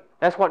worship.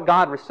 That's what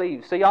God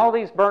receives. See, all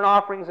these burnt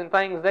offerings and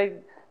things,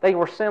 they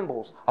were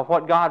symbols of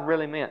what God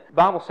really meant. The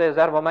Bible says,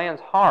 out of a man's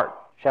heart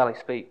shall he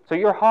speak. So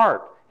your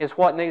heart is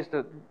what needs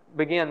to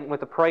begin with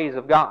the praise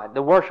of God,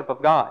 the worship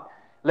of God.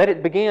 Let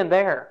it begin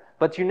there,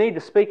 but you need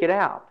to speak it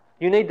out.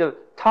 You need to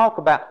talk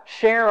about,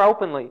 share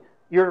openly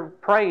your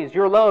praise,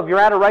 your love, your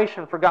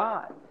adoration for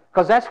God.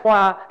 Because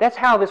that's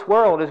how this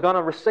world is going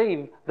to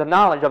receive the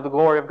knowledge of the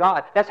glory of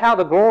God. That's how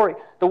the word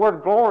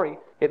glory,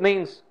 it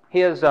means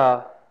His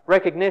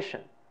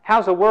recognition.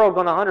 How's the world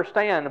going to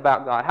understand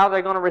about God? How are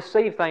they going to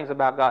receive things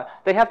about God?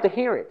 They have to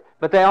hear it,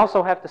 but they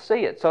also have to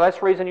see it. So that's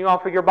the reason you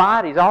offer your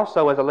bodies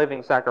also as a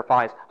living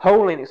sacrifice,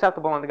 holy and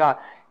acceptable unto God.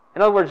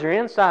 In other words, your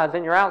insides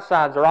and your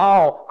outsides are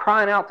all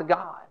crying out to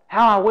God.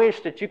 How I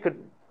wish that you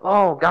could,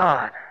 oh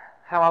God,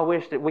 how I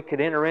wish that we could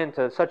enter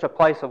into such a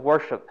place of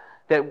worship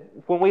that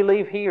when we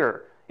leave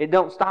here, it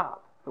don't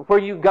stop. Where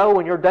you go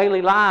in your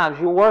daily lives,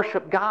 you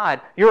worship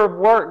God. Your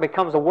work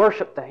becomes a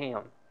worship to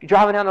Him. You're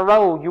driving down the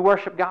road, you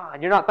worship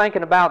God. You're not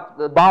thinking about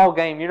the ball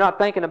game. You're not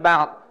thinking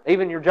about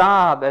even your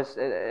job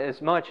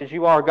as much as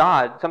you are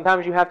God.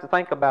 Sometimes you have to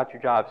think about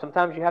your job.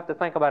 Sometimes you have to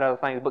think about other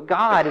things. But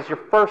God is your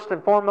first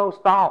and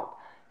foremost thought.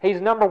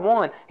 He's number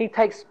one. He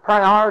takes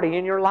priority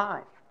in your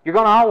life. You're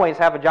going to always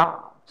have a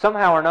job,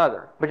 somehow or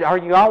another. But are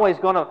you always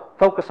going to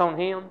focus on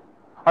Him?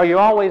 Are you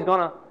always going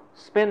to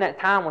spend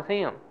that time with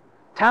Him?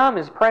 Time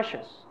is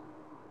precious.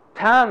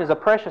 Time is a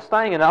precious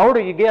thing, and the older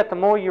you get, the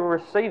more you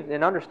receive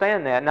and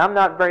understand that. And I'm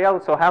not very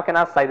old, so how can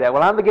I say that?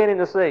 Well, I'm beginning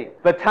to see.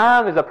 But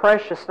time is a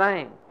precious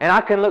thing. And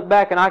I can look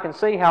back and I can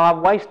see how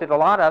I've wasted a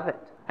lot of it.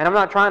 And I'm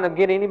not trying to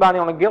get anybody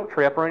on a guilt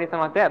trip or anything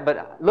like that,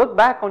 but look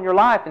back on your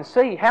life and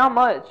see how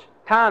much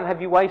time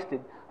have you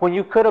wasted when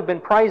you could have been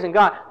praising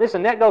God.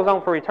 Listen, that goes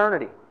on for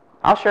eternity.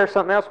 I'll share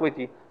something else with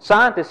you.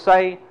 Scientists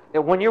say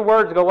that when your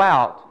words go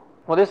out,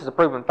 well, this is a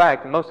proven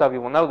fact, and most of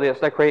you will know this,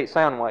 they create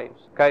sound waves,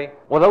 okay?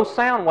 Well, those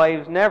sound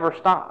waves never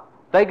stop.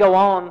 They go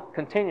on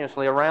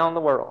continuously around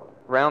the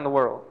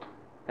world.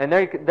 And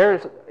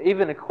there's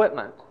even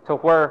equipment to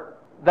where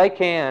they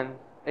can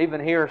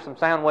even hear some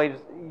sound waves.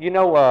 You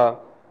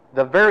know,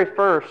 the very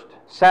first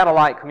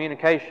satellite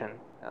communication,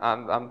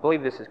 I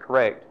believe this is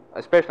correct,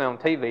 especially on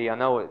TV, I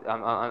know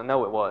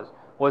it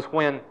was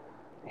when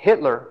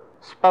Hitler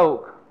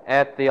spoke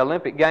at the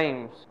Olympic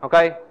Games,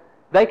 okay?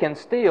 They can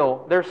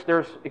still,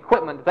 there's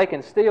equipment, they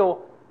can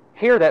still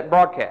hear that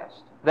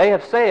broadcast. They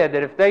have said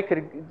that if they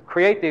could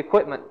create the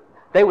equipment,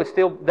 they would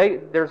still,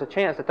 there's a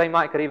chance that they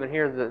could even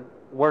hear the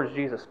words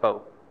Jesus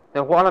spoke.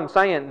 Now what I'm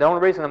saying, the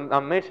only reason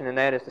I'm mentioning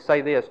that is to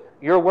say this,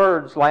 your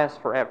words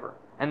last forever.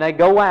 And they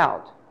go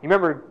out. You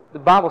remember, the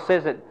Bible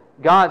says that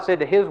God said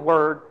that His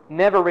word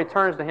never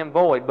returns to Him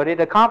void, but it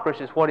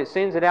accomplishes what it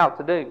sends it out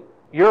to do.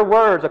 Your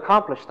words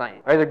accomplish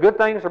things. Either good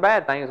things or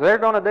bad things. They're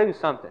going to do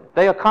something.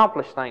 They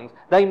accomplish things.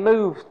 They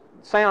move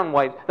sound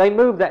waves. They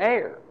move the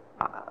air.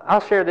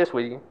 I'll share this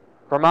with you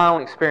from my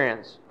own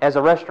experience as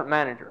a restaurant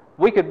manager.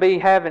 We could be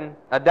having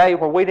a day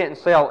where we didn't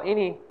sell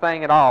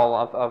anything at all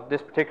of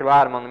this particular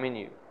item on the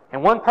menu.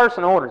 And one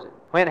person orders it.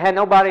 We hadn't had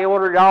nobody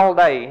order it all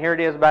day. Here it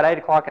is about 8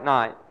 o'clock at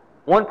night.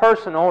 One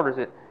person orders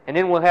it, and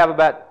then we'll have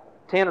about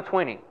 10 or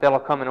 20 that'll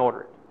come and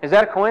order it. Is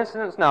that a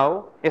coincidence?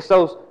 No. It's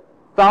those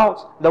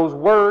thoughts, those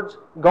words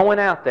going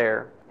out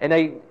there, and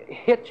they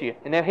hit you,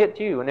 and they'll hit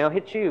you, and they'll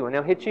hit you, and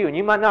they'll hit you, and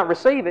you might not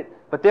receive it,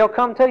 but they'll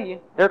come to you.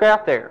 They're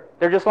out there.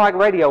 They're just like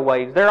radio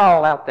waves. They're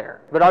all out there.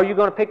 But are you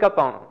going to pick up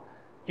on them?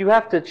 You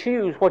have to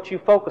choose what you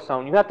focus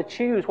on. You have to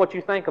choose what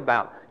you think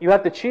about. You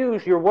have to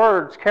choose your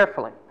words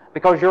carefully,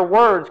 because your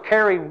words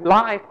carry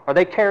life or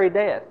they carry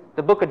death.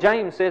 The book of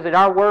James says that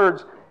our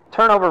words...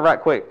 Turn over right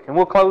quick, and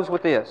we'll close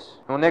with this.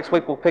 And next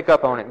week we'll pick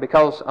up on it,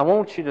 because I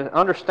want you to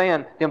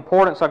understand the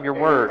importance of your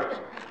words,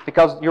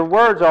 because your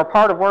words are a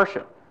part of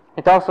worship.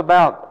 It talks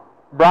about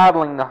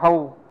bridling the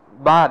whole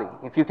body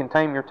if you can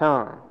tame your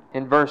tongue.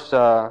 In verse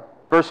 5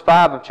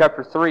 of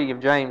chapter 3 of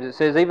James, it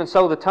says, "Even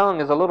so the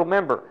tongue is a little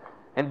member,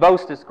 and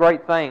boasteth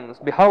great things.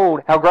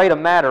 Behold, how great a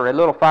matter a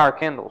little fire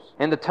kindles.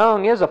 And the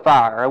tongue is a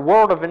fire, a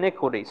world of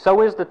iniquity.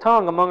 So is the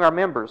tongue among our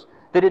members,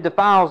 that it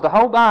defiles the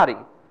whole body,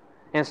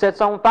 and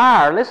sets on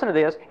fire," listen to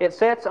this, "it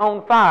sets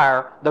on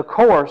fire the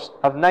course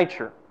of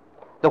nature,"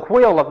 the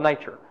wheel of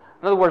nature.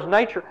 In other words,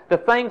 nature, the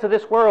things of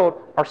this world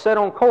are set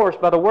on course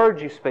by the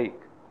words you speak,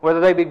 whether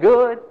they be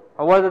good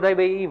or whether they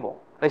be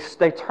evil.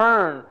 They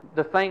turn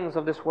the things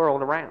of this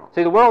world around.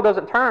 See, the world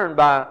doesn't turn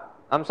by,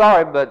 I'm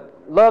sorry, but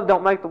love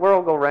don't make the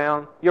world go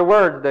round. Your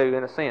words do,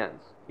 in a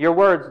sense. Your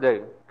words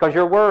do. Because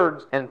your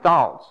words and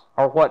thoughts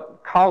are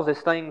what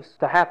causes things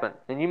to happen.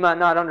 And you might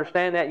not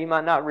understand that, you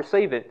might not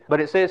receive it. But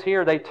it says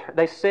here,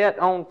 they set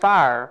on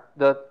fire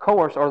the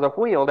course, or the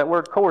wheel. That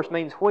word course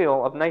means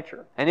wheel of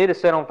nature. And it is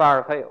set on fire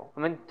of hell. I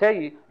mean, to tell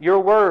you, your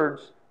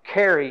words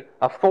carry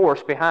a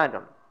force behind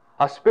them.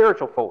 A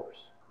spiritual force.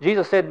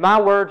 Jesus said,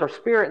 "My words are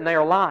spirit and they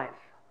are life."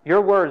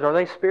 Your words, are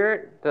they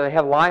spirit? Do they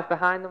have life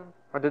behind them?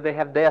 Or do they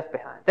have death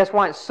behind them? That's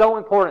why it's so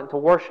important to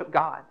worship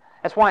God.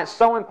 That's why it's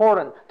so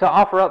important to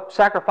offer up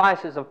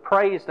sacrifices of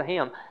praise to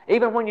Him.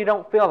 Even when you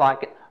don't feel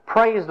like it,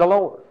 praise the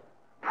Lord.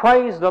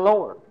 Praise the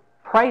Lord.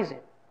 Praise Him.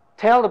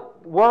 Tell the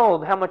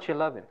world how much you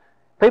love Him.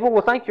 People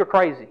will think you're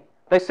crazy.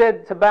 They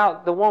said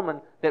about the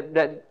woman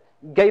that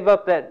gave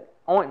up that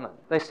ointment.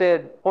 They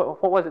said,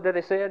 what was it that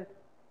they said?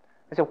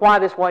 They said, "Why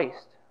this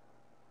waste?"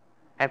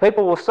 And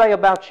people will say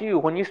about you,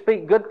 when you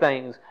speak good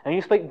things, and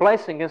you speak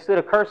blessing instead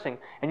of cursing,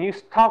 and you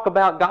talk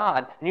about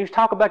God, and you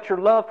talk about your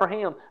love for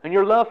Him, and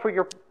your love for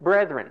your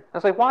brethren.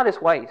 They'll say, "Why this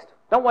waste?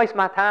 Don't waste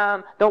my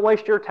time. Don't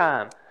waste your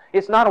time."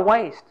 It's not a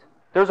waste.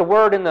 There's a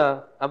word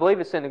I believe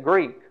it's in the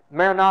Greek,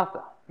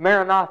 Maranatha.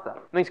 Maranatha.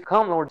 It means,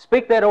 "Come, Lord."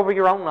 Speak that over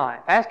your own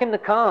life. Ask Him to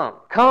come.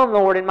 "Come,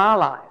 Lord, in my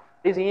life."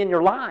 Is He in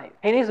your life?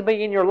 He needs to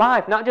be in your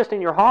life, not just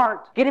in your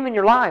heart. Get Him in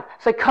your life.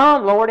 Say,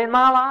 "Come, Lord, in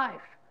my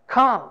life.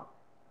 Come.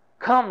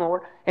 Come,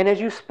 Lord." And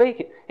as you speak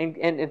it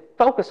and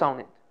focus on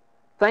it,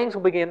 things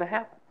will begin to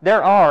happen.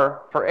 There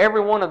are, for every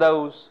one of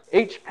those,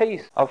 each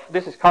piece of,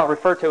 this is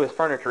referred to as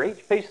furniture.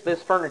 Each piece of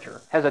this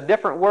furniture has a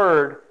different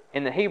word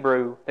in the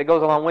Hebrew that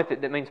goes along with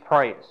it that means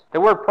praise. The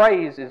word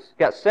praise has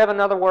got 7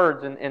 other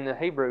words in the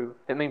Hebrew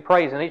that mean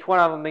praise, and each one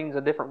of them means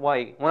a different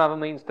way. One of them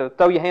means to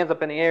throw your hands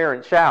up in the air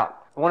and shout.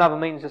 One of them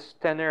means just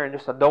stand there and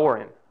just adore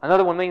Him.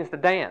 Another one means to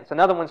dance.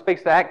 Another one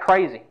speaks to act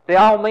crazy. They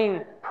all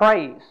mean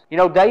praise. You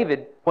know,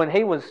 David, when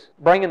he was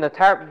bringing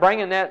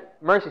that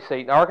mercy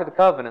seat, the Ark of the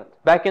Covenant,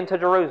 back into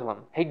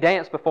Jerusalem, he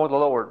danced before the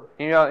Lord.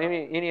 You know,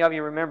 any of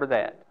you remember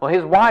that? Well,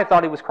 his wife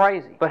thought he was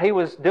crazy, but he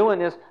was doing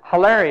this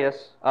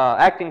hilarious,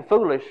 acting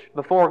foolish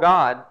before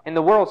God, and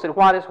the world said,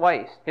 "Why this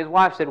waste?" His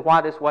wife said,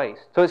 "Why this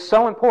waste?" So it's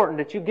so important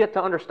that you get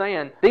to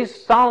understand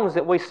these songs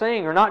that we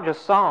sing are not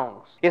just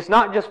songs. It's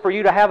not just for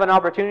you to have an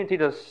opportunity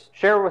to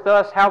share with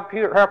us how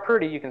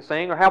pretty you can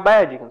sing or how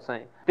bad you can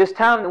sing. This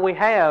time that we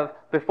have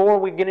before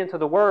we get into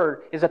the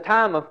Word is a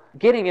time of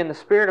getting in the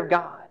Spirit of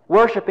God,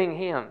 worshiping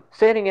Him,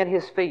 sitting at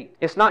His feet.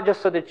 It's not just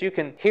so that you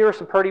can hear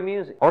some pretty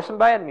music or some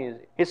bad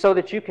music. It's so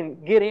that you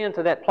can get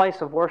into that place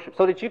of worship,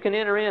 so that you can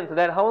enter into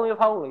that Holy of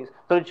Holies,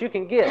 so that you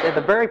can get at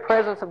the very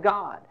presence of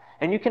God.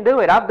 And you can do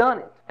it. I've done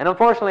it. And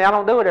unfortunately, I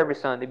don't do it every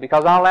Sunday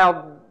because I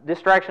allow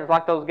distractions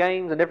like those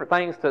games and different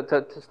things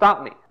to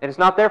stop me. And it's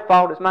not their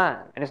fault, it's mine.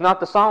 And it's not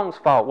the song's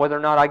fault whether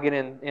or not I get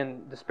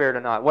in the Spirit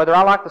or not. Whether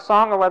I like the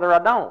song or whether I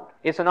don't.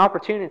 It's an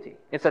opportunity.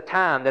 It's a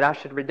time that I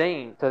should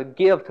redeem, to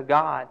give to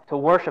God, to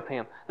worship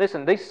Him.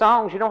 Listen, these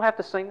songs, you don't have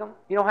to sing them.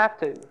 You don't have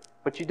to.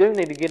 But you do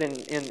need to get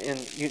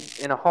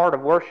in a heart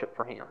of worship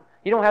for Him.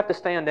 You don't have to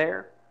stand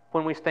there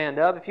when we stand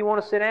up. If you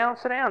want to sit down,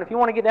 sit down. If you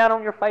want to get down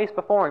on your face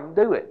before Him,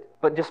 do it.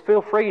 But just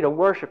feel free to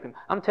worship Him.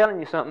 I'm telling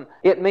you something,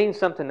 it means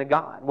something to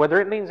God.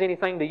 Whether it means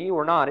anything to you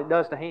or not, it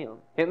does to Him.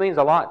 It means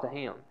a lot to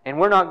Him. And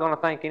we're not going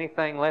to think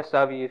anything less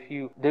of you if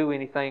you do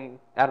anything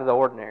out of the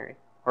ordinary.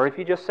 Or if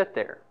you just sit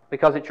there.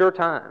 Because it's your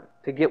time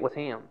to get with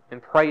Him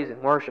and praise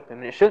and worship Him.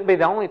 And it shouldn't be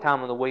the only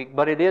time of the week,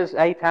 but it is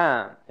a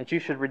time that you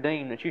should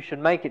redeem, that you should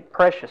make it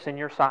precious in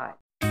your sight.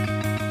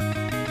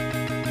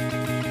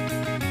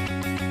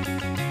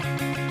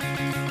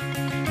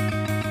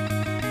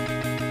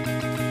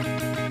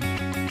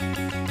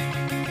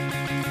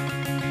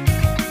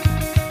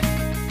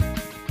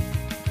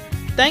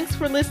 Thanks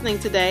for listening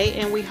today,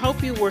 and we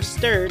hope you were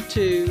stirred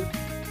to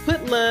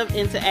put love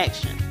into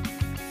action.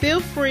 Feel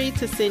free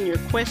to send your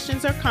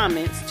questions or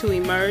comments to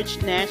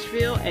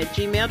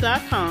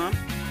emergenashville@gmail.com,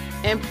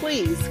 and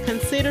please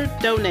consider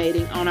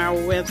donating on our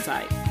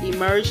website,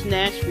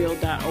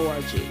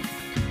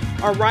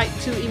 emergenashville.org, or write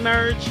to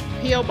Emerge,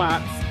 P.O.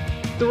 Box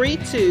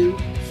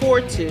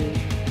 3242,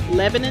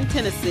 Lebanon,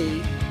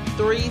 Tennessee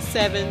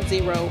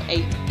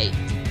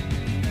 37088.